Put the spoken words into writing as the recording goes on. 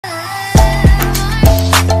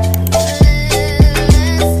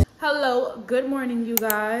Good morning, you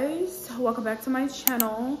guys. Welcome back to my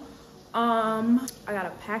channel. I got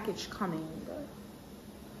a package coming,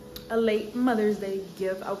 a late Mother's Day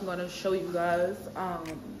gift. I'm gonna show you guys.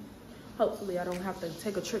 Hopefully I don't have to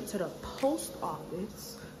take a trip to the post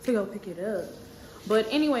office to go pick it up. But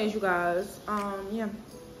anyways, you guys, yeah,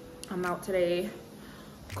 I'm out today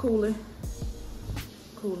cooling.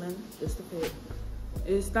 It's the fit.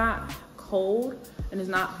 It's not cold and it's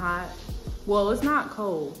not hot. Well, it's not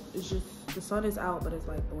cold, it's just the sun is out, but it's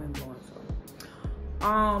like the wind blowing.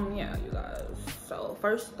 So yeah, you guys, so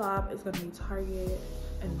first stop is gonna be Target,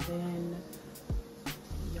 and then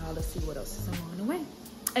y'all, let's see what else is along the way.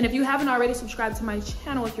 And if you haven't already subscribed to my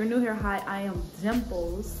channel, if you're new here, hi, I am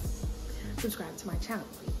Dimples. Subscribe to my channel,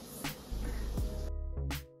 please.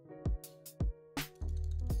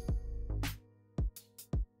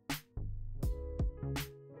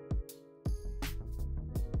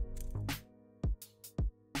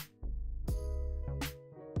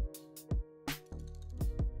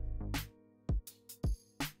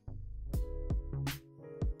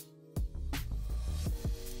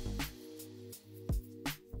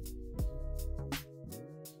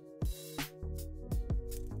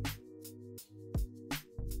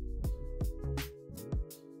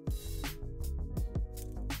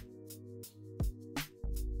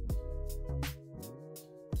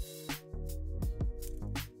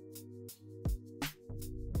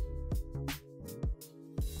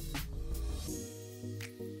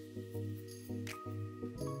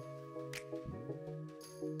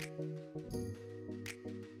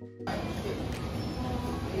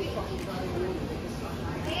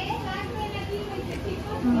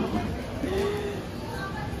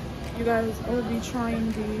 You guys, I will be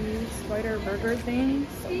trying the spider burger things.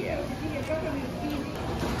 So yeah.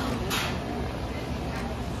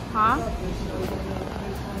 Huh?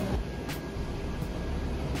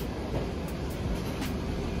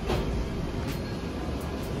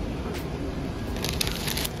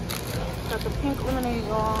 Got the pink lemonade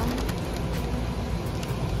on.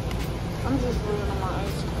 I'm just waiting on my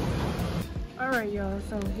ice cream. Alright, y'all,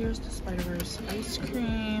 so here's the Spider-Verse ice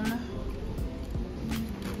cream.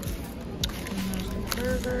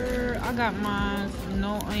 Burger. I got mine,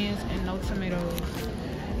 no onions and no tomatoes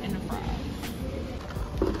in the fries.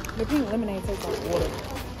 The pink lemonade tastes like water.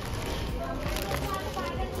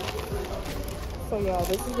 So y'all,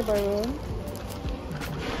 this is the burger.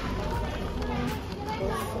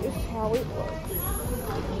 This is how it looks.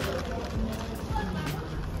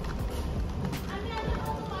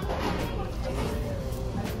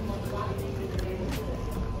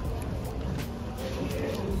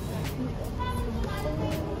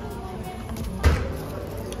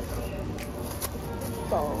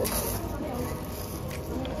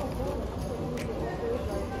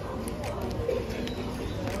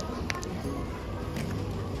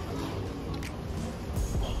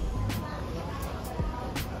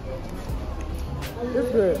 This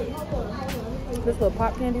is good. This little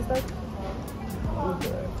pop candy stuff. It's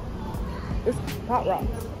good. It's Pop Rocks.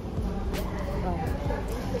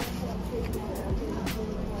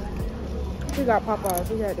 He got Popeyes.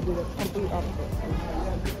 He had to be the complete opposite.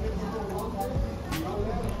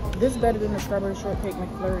 This is better than the strawberry shortcake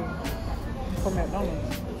McFlurry from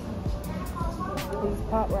McDonald's. These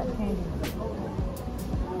Pop Rock candy.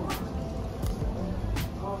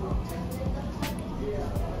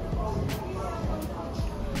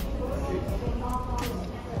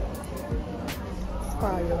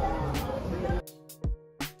 Fire.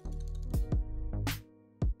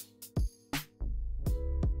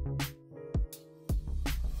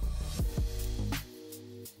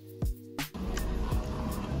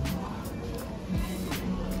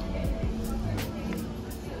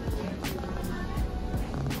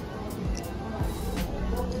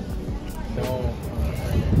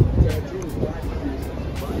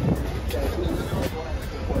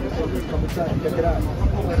 Check it out.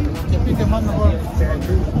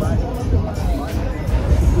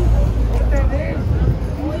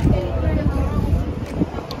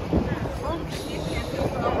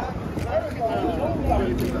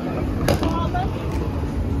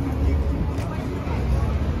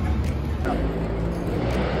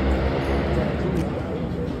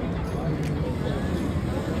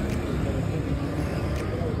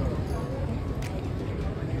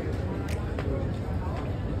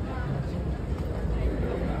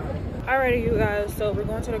 Alrighty, you guys, so we're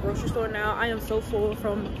going to the grocery store now. I am so full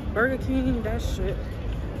from Burger King. That shit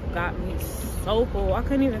got me so full. I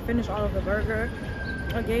couldn't even finish all of the burger.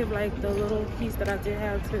 I gave like the little piece that I did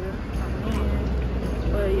have to my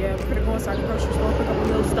man. But yeah, we're gonna go inside the grocery store, pick up a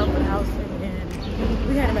little stuff in the house, and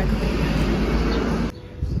we headed back home.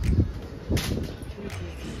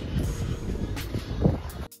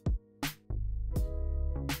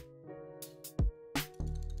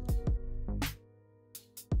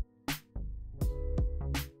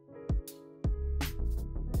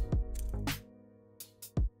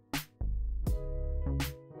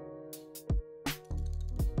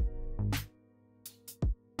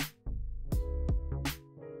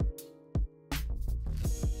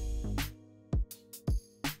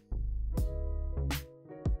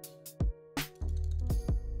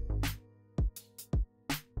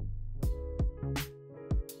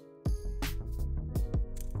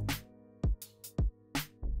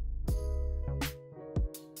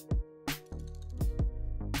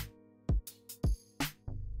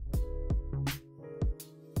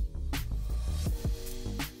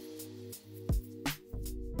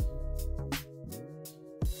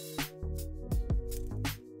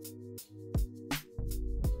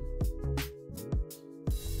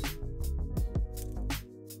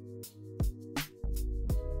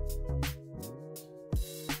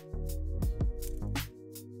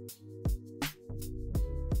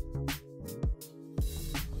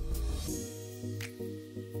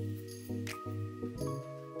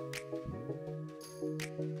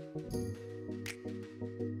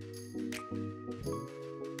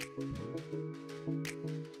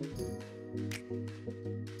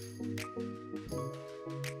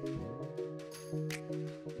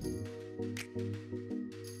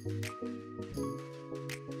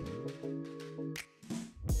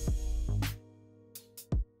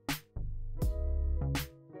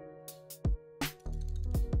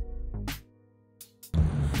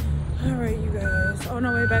 on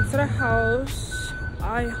our way back to the house.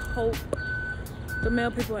 I hope the mail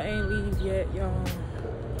people ain't leave yet, y'all.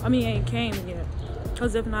 I mean, ain't came yet.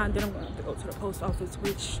 Because if not, then I'm going to have to go to the post office,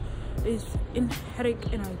 which is a headache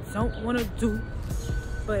and I don't want to do.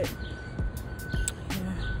 But, yeah.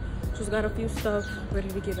 Just got a few stuff ready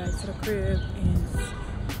to get back to the crib. And,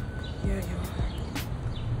 yeah, y'all.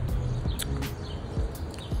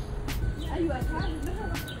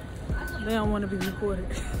 They don't want to be recorded.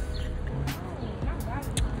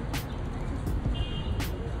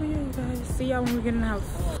 Oh, yeah, you guys. See y'all when we get in the house.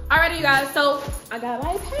 Alrighty, you guys. So I got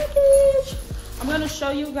my package. I'm gonna show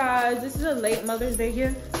you guys. This is a late Mother's Day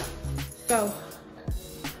gift. So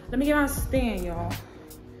let me get my stand, y'all,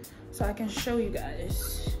 so I can show you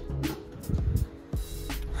guys.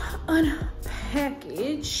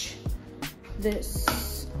 Unpackage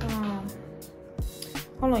this.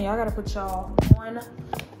 Hold on, y'all. I gotta put y'all on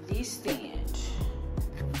the stand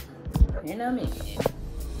in a minute.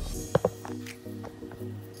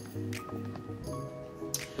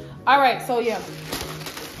 All right, so yeah,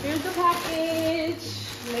 here's the package.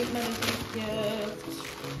 Late Mother's Day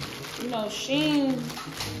gift. You know, Shein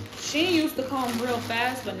used to come real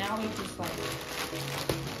fast, but now it's just like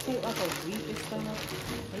take like a week or so,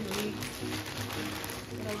 3 weeks,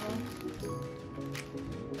 whatever.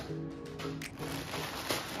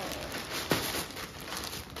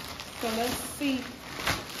 So let's see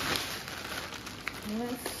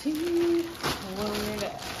what we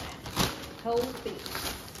got. Whole thing.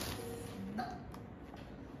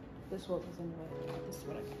 This what was in the way. This is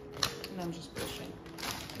what I got. And I'm just pushing.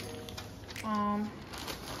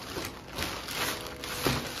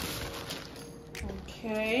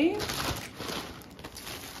 Okay.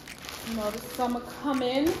 You know the summer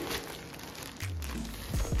coming.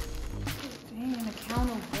 Dang, the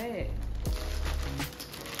counter wet.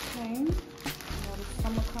 Okay. You know the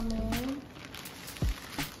summer coming.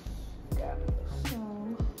 Got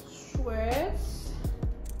some sweats.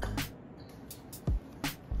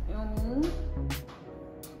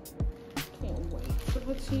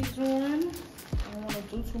 Put these on. I don't want to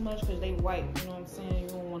do too much because they white, you know what I'm saying? You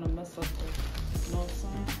don't want to mess up the, you know what I'm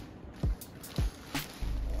saying?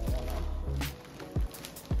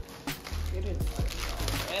 Get it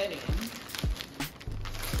ready.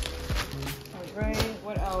 Alright,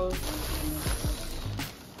 what else?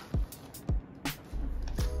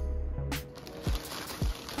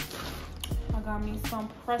 I got me some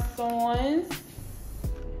press-ons.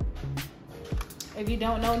 If you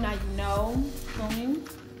don't know, now you know. Feel me?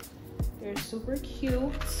 They're super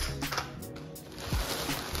cute. It's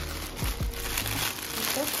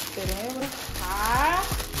so fitting with a tie.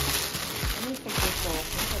 Let me take this off.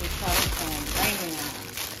 I'm going to try this on right now.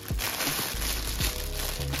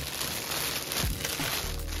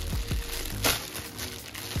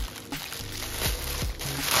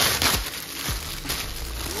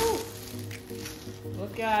 Woo.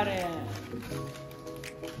 Look at it.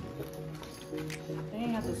 They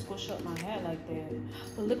ain't have to squish up my hat like that.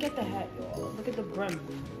 But look at the hat, y'all. Look at the brim.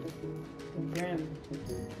 The brim.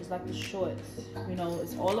 It's like the shorts. You know,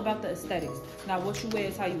 it's all about the aesthetics. Now, what you wear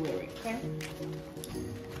is how you wear it, okay?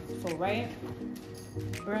 So, right?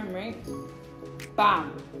 Brim, right?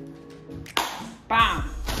 Bam. Bam.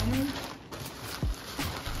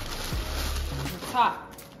 The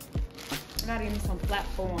top. I gotta give me some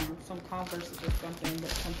platform, some Converses or something, but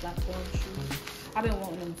some platform shoes. I've been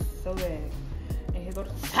wanting them so bad. And here go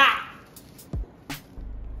the top.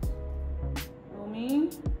 Feel me?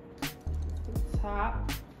 The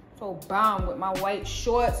top. So bomb with my white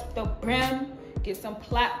shorts, the brim. Get some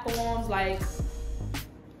platforms like.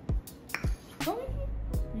 Feel me?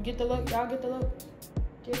 You get the look? Y'all get the look?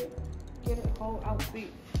 Get it? Get it? Whole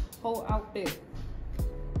outfit. Whole outfit.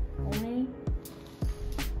 Feel me?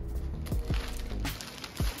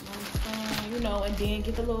 You know, and then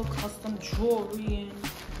get the little custom jewelry and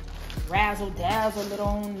razzle dazzle it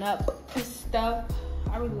on up and stuff.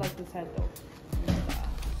 I really like this hat though.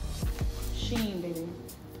 Shein, baby.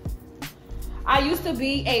 I used to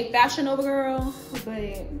be a Fashion Nova girl,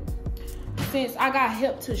 but since I got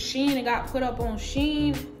hip to Shein and got put up on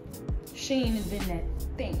Shein, Shein has been that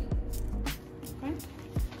thing. Okay?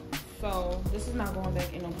 So this is not going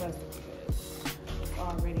back in no plastic because it's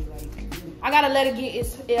already like. I gotta let it get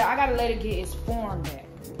its form back.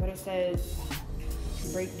 But it says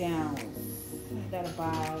breakdowns that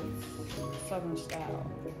abides Southern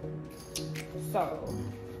style. So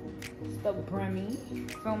it's the brimmy.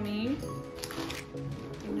 Feel me?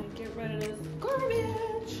 And then get rid of this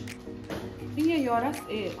garbage. But yeah, y'all, that's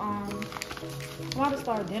it. I'm about to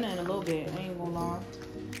start dinner in a little bit. I ain't gonna lie.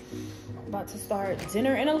 About to start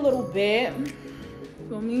dinner in a little bit.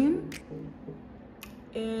 Feel me?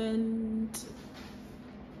 And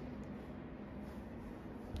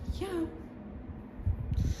yeah,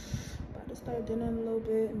 about to start dinner in a little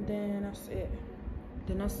bit, and then that's it.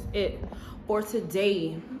 Then that's it for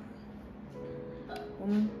today.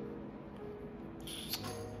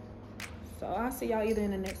 So I'll see y'all either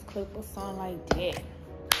in the next clip or something like that.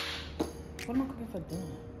 What am I cooking for dinner?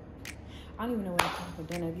 I don't even know what I'm cooking for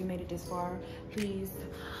dinner. If you made it this far, please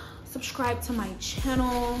subscribe to my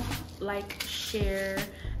channel, like, share,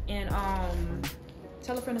 and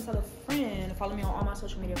tell a friend to tell a friend. Follow me on all my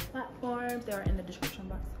social media platforms. They are in the description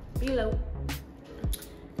box below.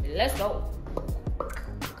 Let's go.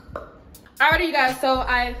 Alrighty, you guys, so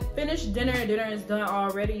I finished dinner. Dinner is done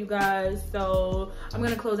already, you guys. So I'm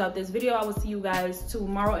gonna close out this video. I will see you guys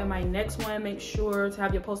tomorrow in my next one. Make sure to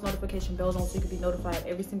have your post notification bells on so you can be notified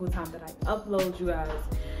every single time that I upload, you guys.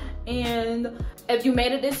 And if you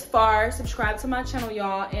made it this far, subscribe to my channel,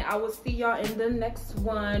 y'all, and I will see y'all in the next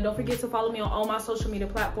one. Don't forget to follow me on all my social media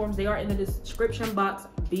platforms. They are in the description box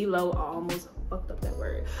below. I almost fucked up that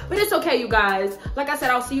word, but it's okay, you guys. Like I said,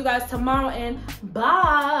 I'll see you guys tomorrow, and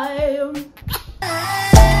bye.